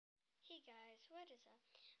what is up?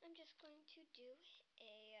 I'm just going to do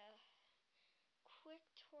a quick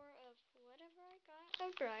tour of whatever I got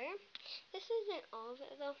of Breyer. This isn't all of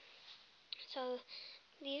it though. So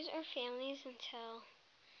these are families until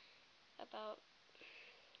about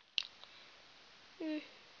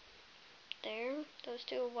there. Those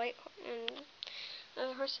two, white and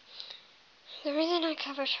another horse. The reason I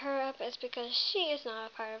covered her up is because she is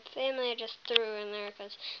not a part of the family. I just threw her in there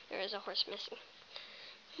because there is a horse missing.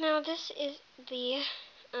 Now this is the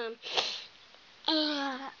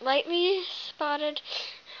lightly spotted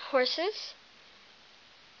horses.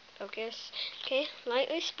 Focus. Okay,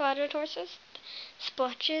 lightly spotted horses.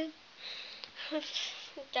 Splotches with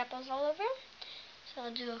dapples all over. So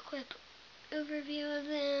I'll do a quick overview of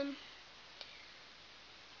them.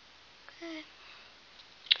 Okay.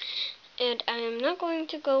 And I am not going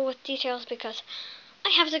to go with details because I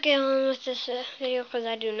have to get on with this video because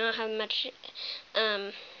I do not have much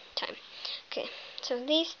time. Okay, so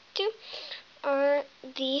these two are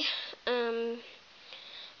the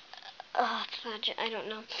fudge, I don't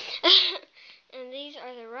know. And these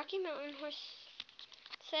are the Rocky Mountain horse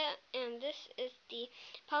set, and this is the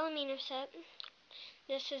Palomino set.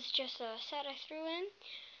 This is just a set I threw in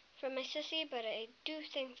from my sissy, but I do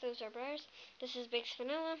think those are Breyers. This is Big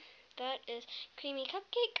Vanilla. That is Creamy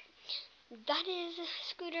Cupcake. That is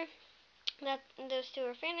Scooter. Those two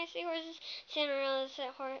are fantasy horses. Cinderella's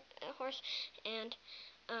horse, and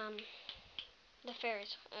the fairy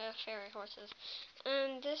horses.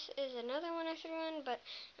 And this is another one I threw in, but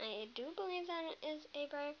I do believe that is a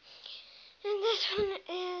Breyer. And this one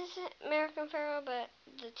is American Pharaoh, but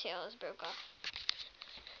the tail is broke off.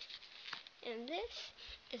 And this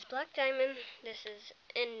is Black Diamond. This is,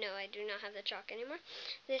 and no, I do not have the chalk anymore.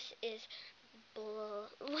 This is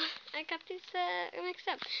I got these mixed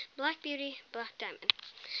up. Black Beauty, Black Diamond.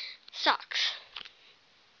 Socks.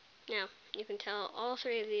 Now, you can tell all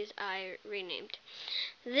three of these I renamed.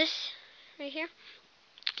 This right here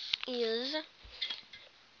is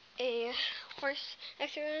a horse I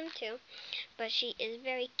threw in too, but she is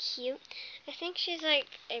very cute. I think she's like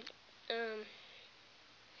a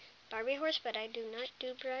Barbie horse, but I do not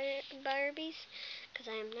do Barbies because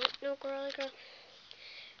I am not no girly girl.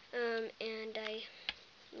 And I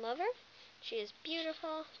love her. She is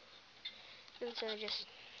beautiful, and so I just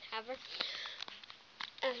have her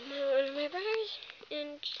as one of my brothers.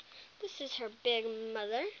 And this is her big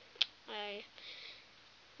mother. I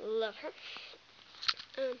love her.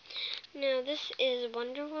 Now this is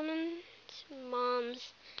Wonder Woman's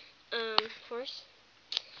mom's horse,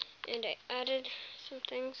 and I added some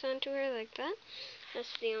things onto her like that.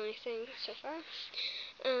 That's the only thing so far.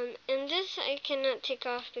 And this I cannot take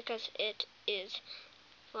off because it is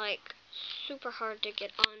like super hard to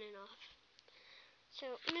get on and off.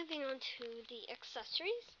 So moving on to the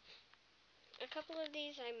accessories. A couple of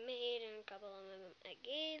these I made and a couple of them I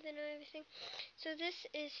gave and everything. So this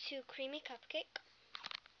is to Creamy Cupcake.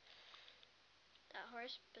 That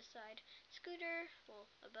horse beside Scooter, well,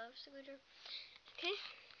 above Scooter. Okay.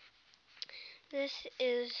 This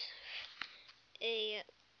is a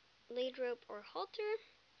lead rope or halter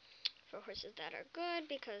for horses that are good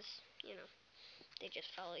because, you know, they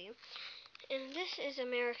just follow you. And this is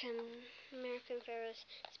American Pharaoh's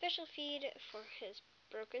special feed for his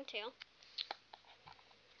broken tail.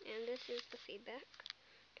 And this is the feedback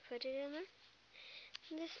to put it in there.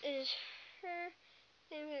 And this is her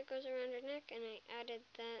thing that goes around her neck, and I added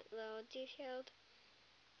that little detailed.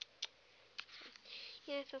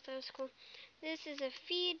 Yeah, I thought that was cool. This is a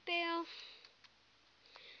feed bale,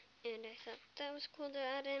 and I thought that was cool to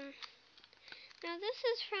add in. Now this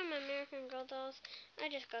is from American Girl Dolls. I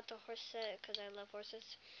just got the horse set because I love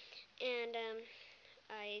horses. And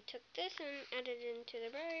I took this and added it into the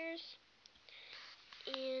Breyers.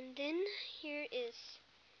 And then here is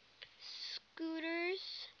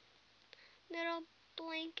Scooter's little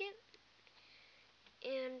blanket.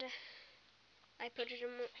 And I put it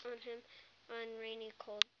on him on rainy,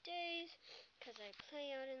 cold days because I play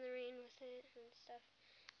out in the rain with it and stuff.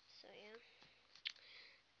 So yeah.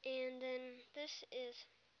 And then this is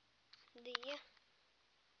the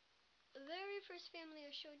very first family I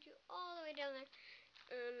showed you all the way down there.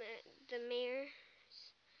 The mare's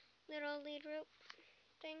little lead rope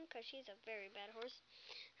thing because she's a very bad horse.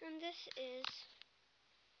 And this is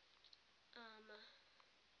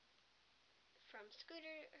from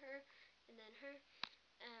Scooter, her, and then her.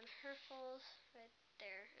 Her falls right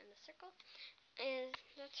there in the circle, and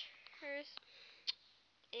that's hers.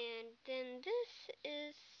 And then this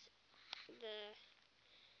is the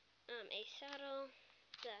a saddle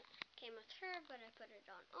that came with her, but I put it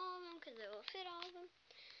on all of them because it will fit all of them.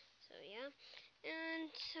 So yeah,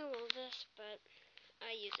 and so will this, but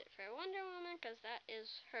I use it for Wonder Woman because that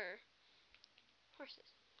is her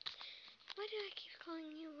horses. Why do I keep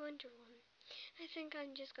calling you Wonder Woman? I think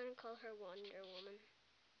I'm just going to call her Wonder Woman.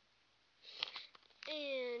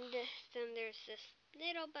 And then there's this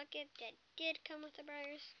little bucket that did come with the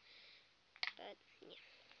Breyers. But, yeah.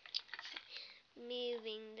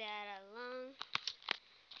 Moving that along.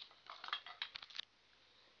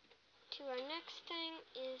 To our next thing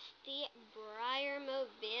is the Breyer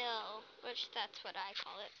Mobile, which that's what I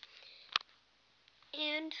call it.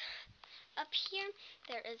 And up here,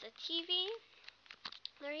 there is a TV.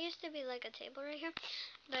 There used to be like a table right here,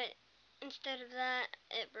 but instead of that,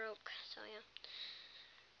 it broke, so yeah.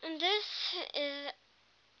 And this is,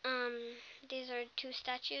 these are two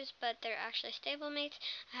statues, but they're actually stablemates.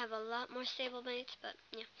 I have a lot more stablemates, but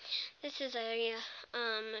yeah. This is a,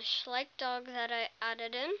 Schleich dog that I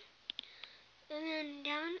added in. And then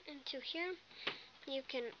down into here, you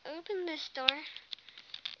can open this door,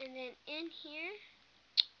 and then in here,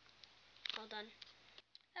 hold on.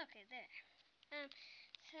 Okay, there.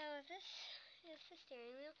 So this is the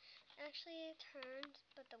steering wheel. Actually, it turns,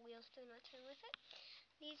 but the wheels do not turn with it.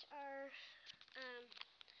 These are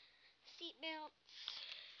seat belts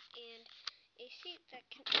and a seat that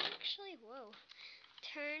can actually,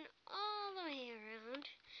 turn all the way around.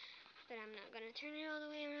 But I'm not going to turn it all the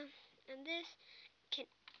way around. And this can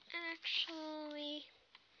actually,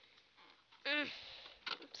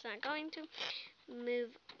 it's not going to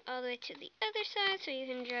move all the way to the other side, so you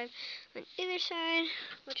can drive on either side,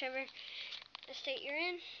 whichever state you're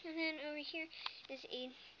in. And then over here is a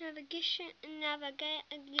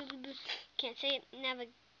can't say it,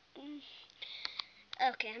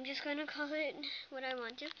 okay, I'm just gonna call it what I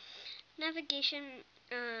want to. Navigation,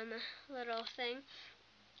 little thing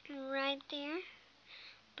right there.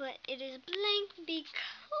 But it is blank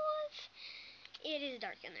because it is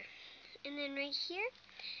dark in there. And then right here,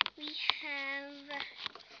 we have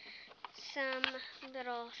some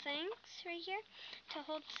little things right here to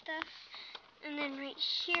hold stuff. And then right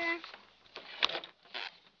here,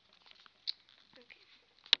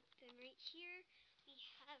 we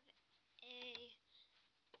have a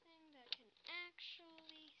thing that can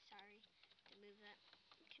actually, sorry to move that,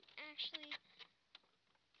 can actually,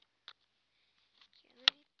 here,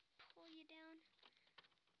 let me pull you down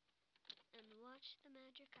and watch the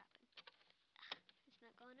magic happen. It's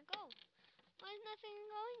not going to go. Why is nothing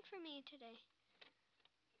going for me today?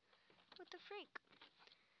 What the freak?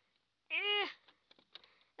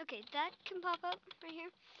 Okay, that can pop up right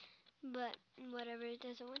here, but whatever, it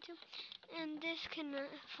doesn't want to. And this can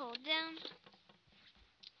fall down.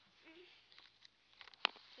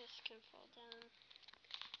 This can fall down.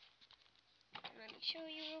 Let me show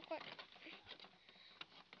you real quick.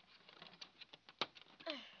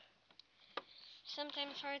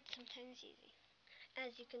 Sometimes hard, sometimes easy,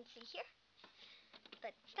 as you can see here.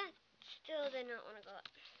 But that still did not want to go up.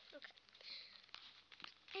 Okay.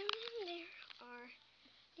 And then there are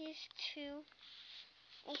these two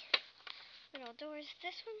little doors.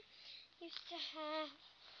 This one used to have,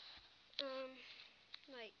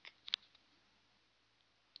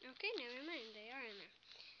 okay, never mind. They are in there.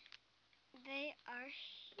 They are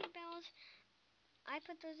heat bells. I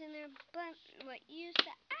put those in there, but what used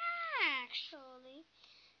to actually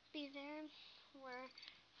be there were,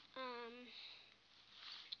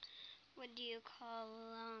 what do you call,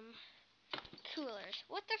 coolers.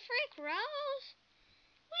 What the frick, Rose?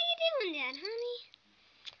 Why are you doing that, honey?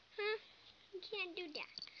 Huh? You can't do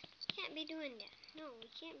that. Can't be doing that. No, we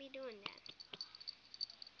can't be doing that.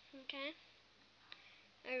 Okay?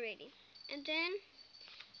 Alrighty. And then,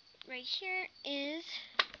 right here is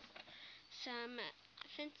some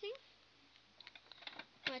fencing,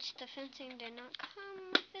 which the fencing did not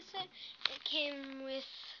come with this set. It came with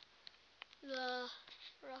the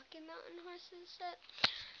Rocky Mountain Horses set.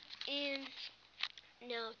 And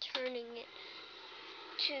now turning it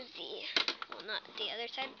to the, well, not the other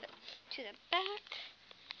side, but to the back,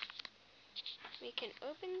 we can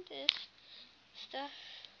open this stuff,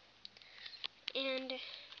 and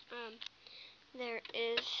there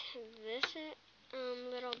is this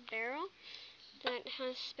little barrel that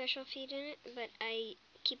has special feed in it, but I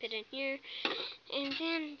keep it in here. And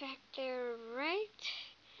then back there right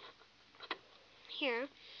here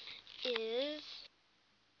is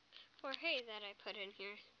for hay that I put in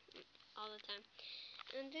here all the time.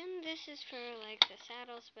 And then this is for like the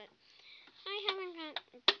saddles, but I haven't got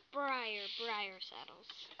Breyer saddles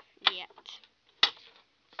yet.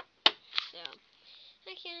 So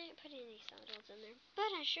I can't put any saddles in there, but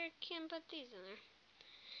I sure can put these in there.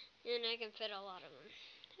 And I can fit a lot of them.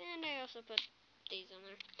 And I also put these in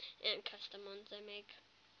there, and custom ones I make.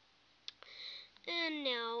 And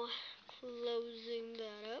now, closing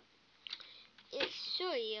that up, it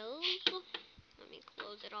says, let me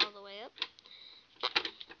close it all the way up.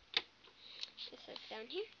 It says down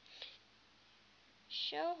here,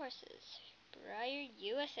 show horses, Breyer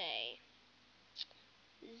USA,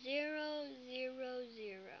 000,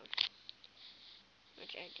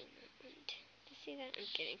 which I do not want to see that. I'm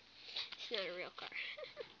kidding. It's not a real car.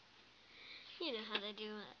 You know how they do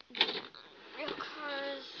it on real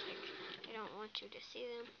cars. Like, they don't want you to see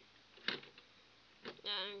them.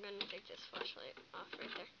 I'm going to take this flashlight off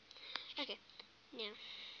right there. Okay, now,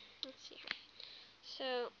 let's see here.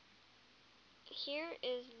 So, here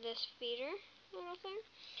is this feeder little thing.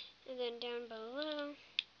 And then down below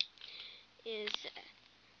is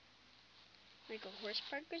like a horse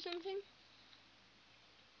park or something.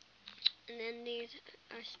 And then these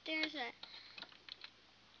are stairs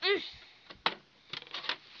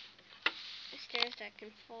that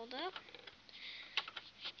can fold up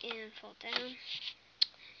and fold down.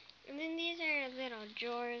 And then these are little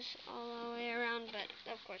drawers all the way around, but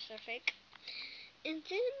of course they're fake. And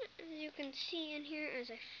then, as you can see in here, as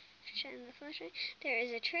I shine the flashlight, there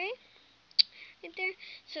is a tray right there.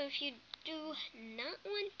 So if you do not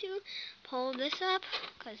want to pull this up,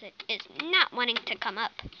 because it is not wanting to come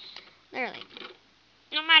up, literally,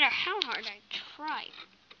 no matter how hard I try,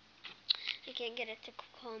 I can't get it to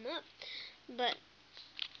come up. But,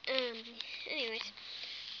 anyways,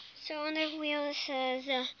 so on the wheel it says,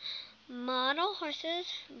 Model Horses,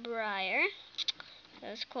 Breyer.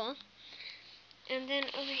 That's cool. And then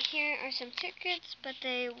over here are some tickets, but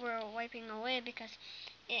they were wiping away because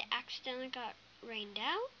it accidentally got rained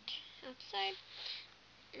out outside.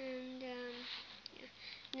 And, yeah.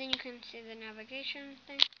 And then you can see the navigation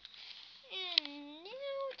thing. And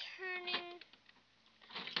now turning.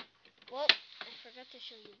 Well, I forgot to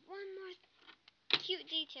show you one more cute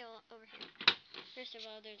detail over here. First of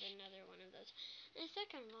all, there's another one of those. And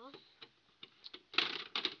second of all,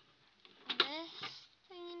 this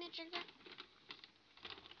thingy-majigger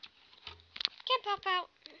can pop out.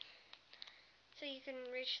 So you can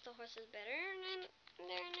reach the horses better and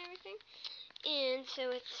there and everything. And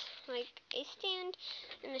so it's like a stand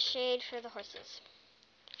and a shade for the horses.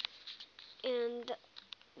 And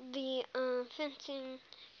the fencing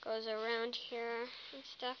goes around here and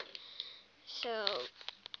stuff. So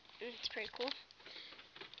it's pretty cool.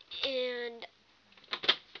 And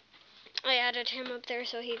I added him up there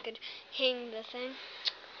so he could hang the thing.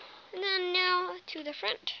 And then now to the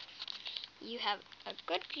front. You have a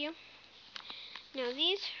good view. Now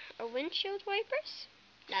these are windshield wipers.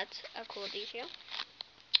 That's a cool detail.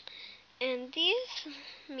 And these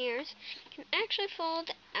mirrors can actually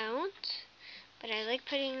fold out, but I like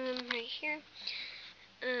putting them right here.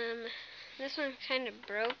 This one kind of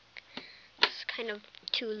broke. It's kind of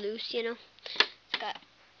too loose, you know. It's got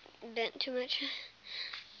bent too much.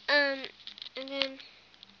 And then,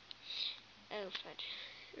 oh fudge,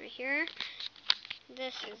 right here,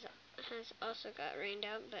 this has also got rained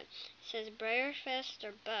out, but it says Breyer Fest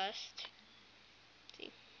or Bust.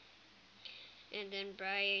 See, and then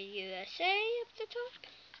Breyer USA up the top.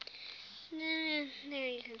 And then there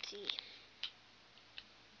you can see.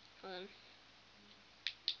 Hold on.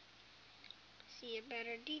 See a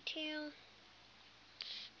better detail.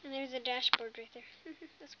 And there's a dashboard right there.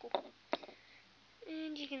 That's cool.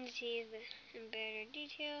 And you can see the in better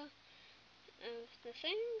detail of the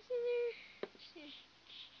things in there. See?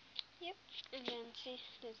 Yep. And then see,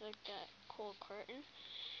 there's like that cool curtain.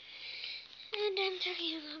 And I'm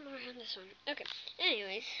talking a lot more on this one. Okay.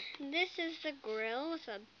 Anyways, this is the grill with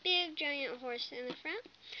a big giant horse in the front.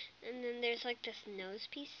 And then there's like this nose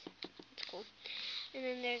piece. It's cool. And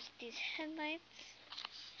then there's these headlights.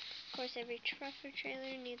 Of course, every truck or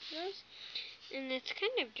trailer needs those. And it's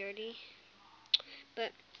kind of dirty.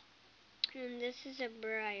 But, and this is a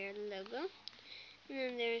Breyer logo. And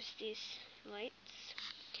then there's these lights,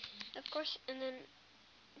 of course. And then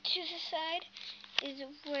to the side is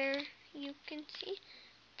where you can see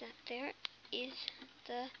that there is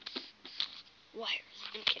the wires.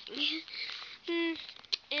 I'm kidding.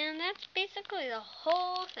 And that's basically the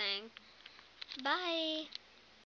whole thing. Bye.